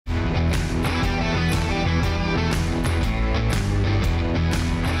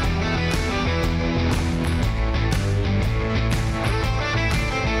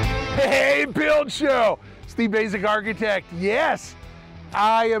Build Show. Steve Basic Architect. Yes,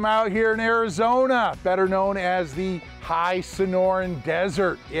 I am out here in Arizona, better known as the High Sonoran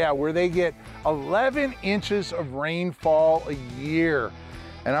Desert. Yeah, where they get 11 inches of rainfall a year.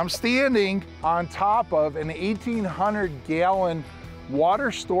 And I'm standing on top of an 1,800-gallon water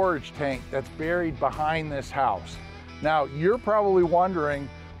storage tank that's buried behind this house. Now, you're probably wondering,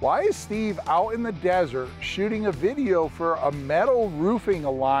 why is Steve out in the desert shooting a video for a metal roofing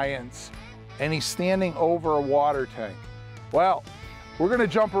alliance and he's standing over a water tank? Well, we're gonna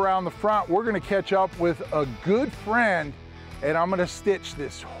jump around the front. We're gonna catch up with a good friend and I'm gonna stitch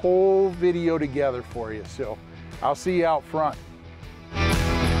this whole video together for you. So I'll see you out front.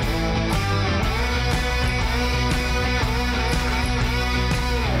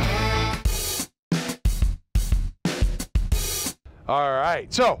 All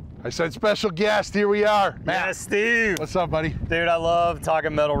right, so I said special guest, here we are. Matt. Yeah, Steve. What's up, buddy? Dude, I love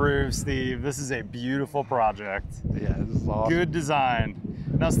talking metal roofs, Steve. This is a beautiful project. Yeah, this is awesome. Good design.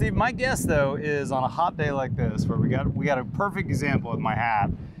 Now, Steve, my guess though is on a hot day like this, where we got a perfect example with my hat,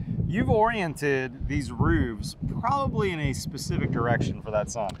 you've oriented these roofs probably in a specific direction for that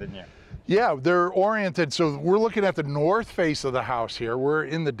sun, didn't you? Yeah, they're oriented. So we're looking at the north face of the house here. We're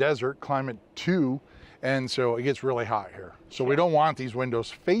in the desert, climate 2. And so it gets really hot here. So we don't want these windows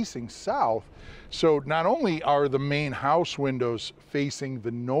facing south. So not only are the main house windows facing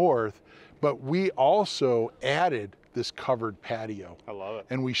the north, but we also added this covered patio. I love it.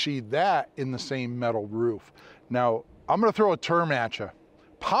 And we sheathed that in the same metal roof. Now, I'm gonna throw a term at you.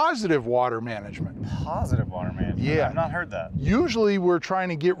 Positive water management. Positive water management. Yeah. I've not heard that. Usually we're trying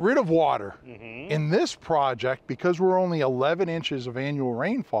to get rid of water. In this project, because we're only 11 inches of annual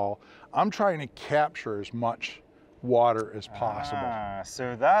rainfall, I'm trying to capture as much water as possible.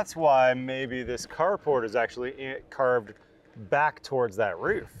 So that's why maybe this carport is actually carved back towards that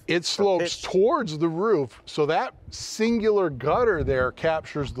roof. It slopes towards the roof, so that singular gutter there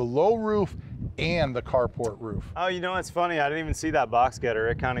captures the low roof and the carport roof. Oh, you know, it's funny, I didn't even see that box gutter.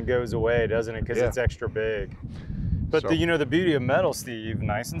 It kind of goes away, doesn't it? Because it's extra big. But you know, the beauty of metal, Steve,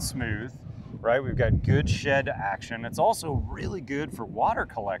 nice and smooth, right? We've got good shed action. It's also really good for water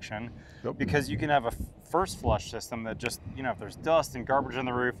collection because you can have a first flush system that just, you know, if there's dust and garbage on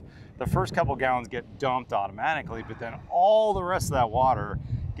the roof, the first couple gallons get dumped automatically, but then all the rest of that water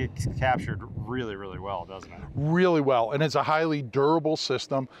gets captured really, really well, doesn't it? Really well, and it's a highly durable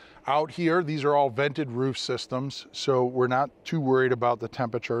system. Out here, these are all vented roof systems, so we're not too worried about the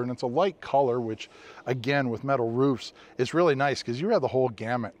temperature, and it's a light color, which again, with metal roofs, it's really nice because you have the whole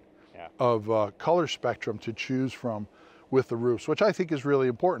gamut of color spectrum to choose from with the roofs, which I think is really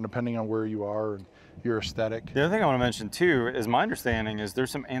important depending on where you are and your aesthetic. The other thing I want to mention too is my understanding is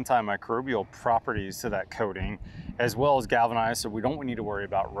there's some antimicrobial properties to that coating as well as galvanized, so we don't need to worry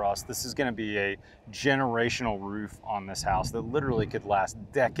about rust. This is going to be a generational roof on this house that literally could last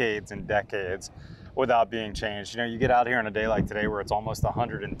decades and decades without being changed. You know, you get out here on a day like today where it's almost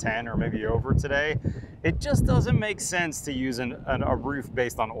 110 or maybe over today, it just doesn't make sense to use a roof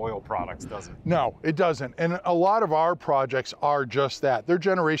based on oil products, does it? No, it doesn't. And a lot of our projects are just that. They're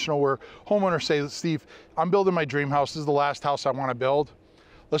generational where homeowners say, Steve, I'm building my dream house. This is the last house I want to build.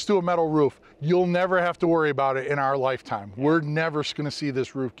 Let's do a metal roof. You'll never have to worry about it in our lifetime. We're never going to see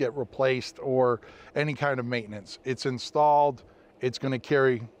this roof get replaced or any kind of maintenance. It's installed. It's going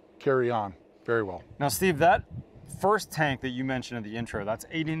to carry on very well. Now, Steve, that first tank that you mentioned in the intro, that's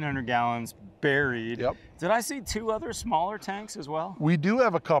 1,800 gallons buried. Yep. Did I see 2 other smaller tanks as well? We do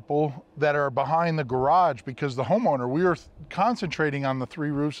have a couple that are behind the garage because the homeowner, we were concentrating on the 3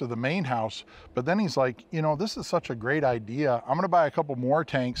 roofs of the main house, but then he's like, you know, this is such a great idea. I'm gonna buy a couple more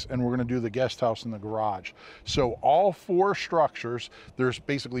tanks and we're gonna do the guest house in the garage. So all 4 structures, there's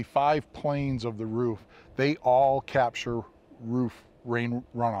basically 5 planes of the roof. They all capture roof rain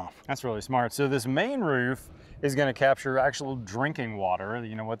runoff. That's really smart. So this main roof is going to capture actual drinking water,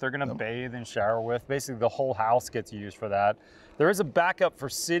 you know, what they're going to bathe and shower with. Basically, the whole house gets used for that. There is a backup for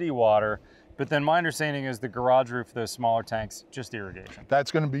city water, but then my understanding is the garage roof, those smaller tanks, just irrigation.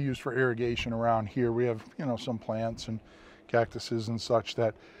 That's going to be used for irrigation around here. We have, you know, some plants and cactuses and such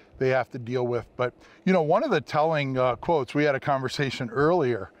that they have to deal with. But, you know, one of the telling quotes, we had a conversation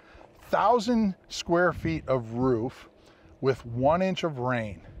earlier, 1,000 square feet of roof with 1 inch of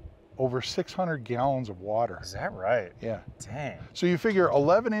rain, over 600 gallons of water. Is that right? Yeah. Dang. So you figure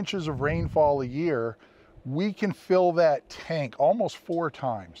 11 inches of rainfall a year, we can fill that tank almost 4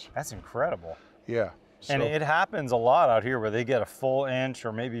 times. That's incredible. Yeah. So, and it happens a lot out here where they get a full inch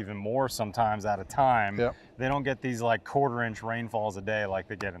or maybe even more sometimes at a time. Yep. They don't get these like 1/4 inch rainfalls a day like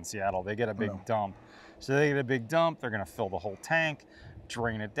they get in Seattle. They get a big dump. So they get a big dump, they're gonna fill the whole tank,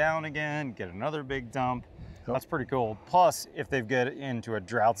 drain it down again, get another big dump. That's pretty cool. Plus, if they get into a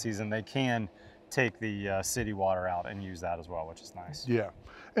drought season, they can take the city water out and use that as well, which is nice. Yeah,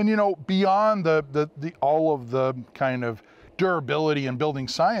 and you know, beyond all of the kind of durability and building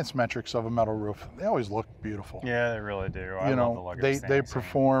science metrics of a metal roof, they always look beautiful. Yeah, they really do. I love the look of the they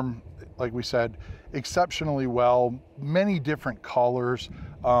perform, like we said, exceptionally well. Many different colors.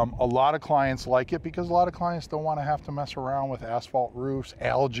 A lot of clients like it because a lot of clients don't want to have to mess around with asphalt roofs,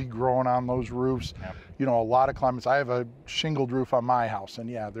 algae growing on those roofs. Yep. You know, a lot of clients. I have a shingled roof on my house, and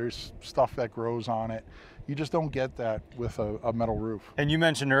yeah, there's stuff that grows on it. You just don't get that with a metal roof. And you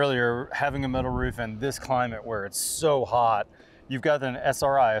mentioned earlier having a metal roof in this climate where it's so hot. You've got an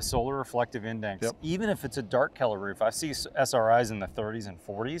SRI, a solar reflective index. Yep. Even if it's a dark color roof, I see SRIs in the 30s and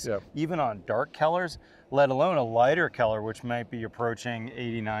 40s, yep. even on dark colors, let alone a lighter color, which might be approaching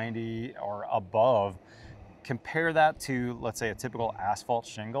 80, 90 or above. Compare that to, let's say, a typical asphalt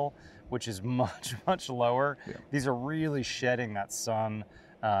shingle, which is much, much lower. Yep. These are really shedding that sun's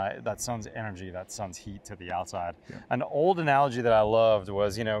energy, that sun's heat to the outside. Yeah. An old analogy that I loved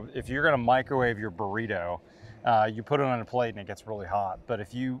was, you know, if you're gonna microwave your burrito, you put it on a plate and it gets really hot. But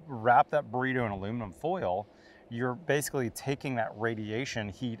if you wrap that burrito in aluminum foil, you're basically taking that radiation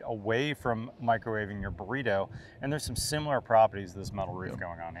heat away from microwaving your burrito. And there's some similar properties to this metal roof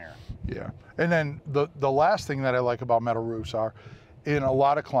going on here. Yeah, and then the last thing that I like about metal roofs are, in a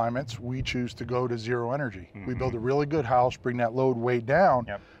lot of climates, we choose to go to zero energy. Mm-hmm. We build a really good house, bring that load way down.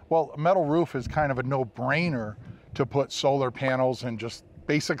 Yep. Well, a metal roof is kind of a no-brainer to put solar panels and just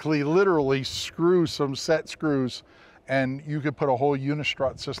basically literally screw some set screws, and you could put a whole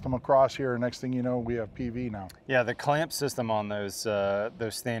unistrut system across here, and next thing you know, we have PV now. Yeah, the clamp system on those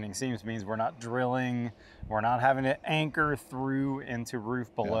standing seams means we're not drilling, we're not having to anchor through into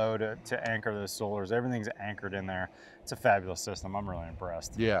roof below to anchor those solars. Everything's anchored in there. It's a fabulous system. I'm really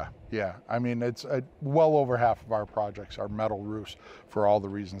impressed. Yeah, yeah. I mean, it's well over half of our projects are metal roofs for all the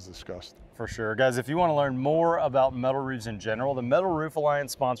reasons discussed. For sure. Guys, if you want to learn more about metal roofs in general, the Metal Roof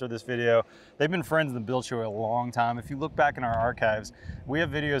Alliance sponsored this video. They've been friends in the Build Show a long time. If you look back in our archives, we have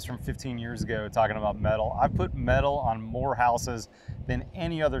videos from 15 years ago talking about metal. I've put metal on more houses than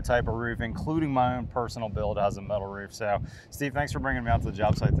any other type of roof, including my own personal build has a metal roof. So, Steve, thanks for bringing me out to the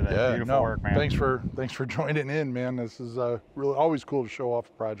job site today. Yeah, beautiful work, man. Thanks for joining in, man. This is really always cool to show off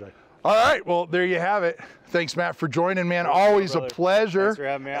a project. All right, well, there you have it. Thanks, Matt, for joining, man. Always a pleasure. Thanks for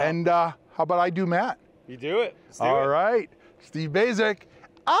having me out. And how about I do Matt? You do it. All right, Steve Basic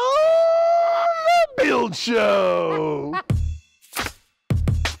on the Build Show.